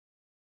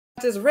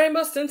This is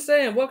Rainbow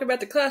Sensei and welcome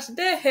back to class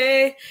today.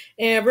 Hey,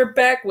 and we're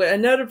back with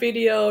another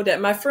video that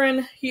my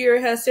friend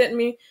here has sent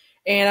me,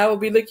 and I will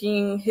be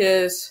linking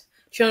his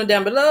channel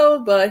down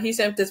below, but he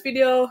sent this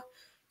video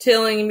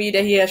telling me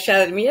that he has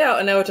shouted me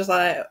out, and I was just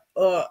like,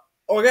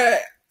 okay,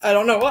 I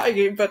don't know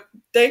why, but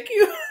thank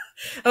you.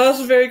 I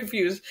was very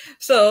confused.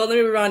 So let me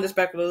rewind this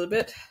back a little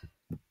bit,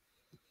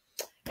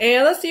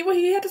 and let's see what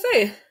he had to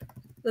say.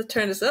 Let's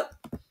turn this up.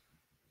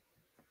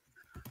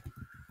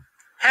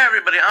 Hey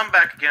everybody, I'm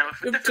back again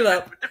with a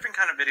different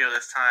kind of video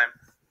this time.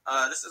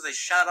 This is a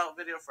shout out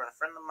video for a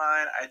friend of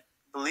mine. I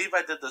believe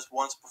I did this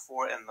once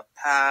before in the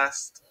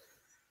past,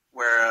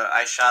 where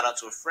I shout out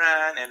to a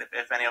friend, and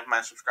if any of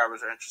my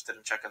subscribers are interested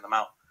in checking them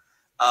out.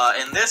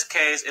 In this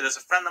case, it is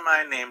a friend of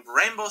mine named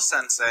Rainbow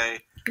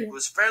Sensei, who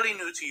is fairly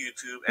new to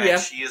YouTube, and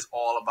she is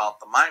all about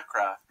the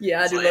Minecraft.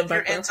 Yeah, I do love Minecraft. So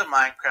if you're into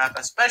Minecraft,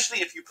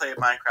 especially if you play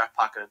Minecraft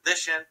Pocket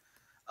Edition,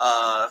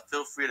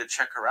 feel free to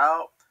check her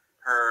out.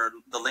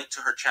 The link to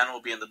her channel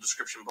will be in the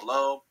description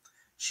below.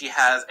 She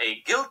has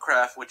a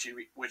Guildcraft which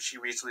she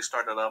recently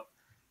started up,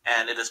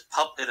 and it is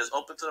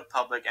open to the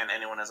public and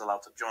anyone is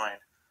allowed to join.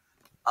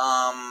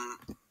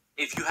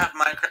 If you have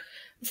Minecraft.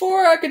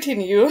 Before I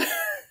continue,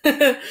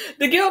 the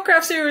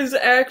Guildcraft series is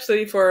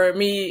actually for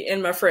me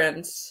and my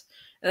friends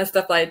and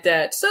stuff like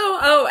that. So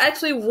I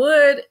actually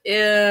would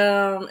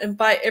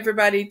invite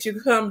everybody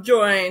to come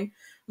join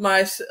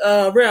my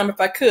realm if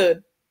I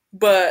could,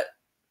 but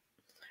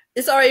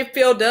it's already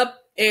filled up,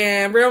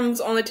 and realms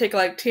only take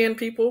like 10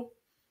 people.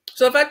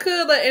 So if I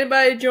could let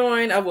anybody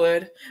join, I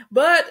would.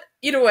 But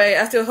either way,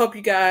 I still hope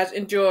you guys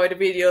enjoy the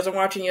videos and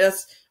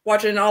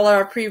watching all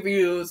our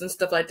previews and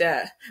stuff like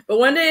that. But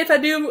one day, if I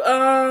do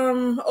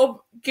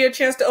get a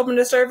chance to open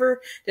the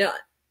server, then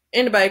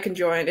anybody can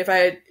join if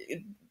I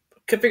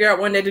could figure out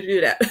one day to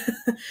do that.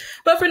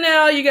 But for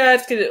now, you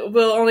guys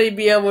will only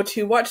be able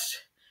to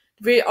watch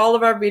all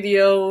of our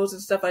videos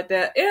and stuff like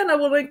that, and I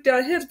will link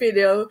down his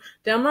video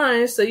down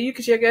mine so you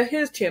can check out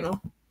his channel.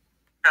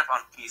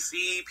 On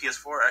PC,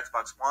 PS4,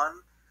 Xbox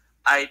One.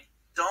 I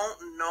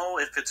don't know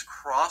if it's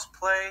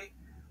crossplay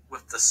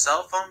with the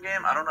cell phone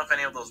game. I don't know if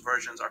any of those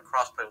versions are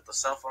crossplay with the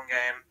cell phone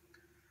game,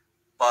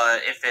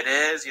 but if it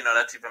is,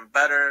 that's even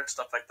better.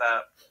 Stuff like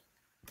that.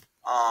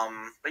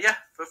 But yeah,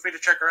 feel free to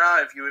check her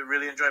out if you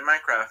really enjoy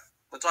Minecraft.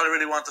 That's all I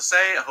really want to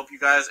say. I hope you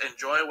guys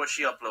enjoy what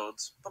she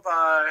uploads. Bye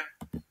bye.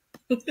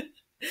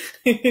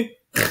 Thank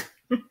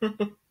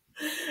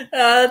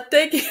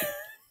you.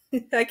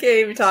 I can't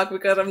even talk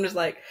because I'm just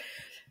like,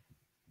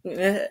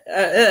 Thank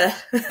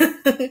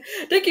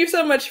you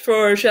so much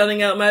for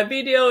shouting out my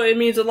video. It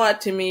means a lot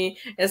to me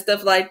and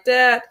stuff like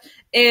that.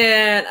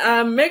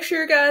 And make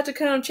sure guys to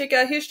come check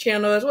out his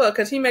channel as well,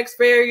 because he makes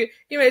great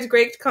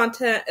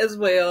content as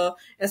well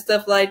and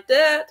stuff like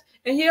that.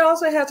 And he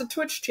also has a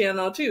Twitch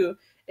channel too.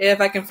 If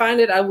I can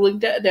find it, I will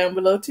link that down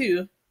below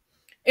too.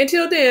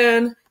 Until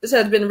then, this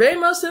has been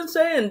Rainbow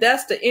Sensei, and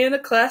that's the end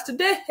of class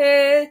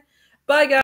today. Bye, guys.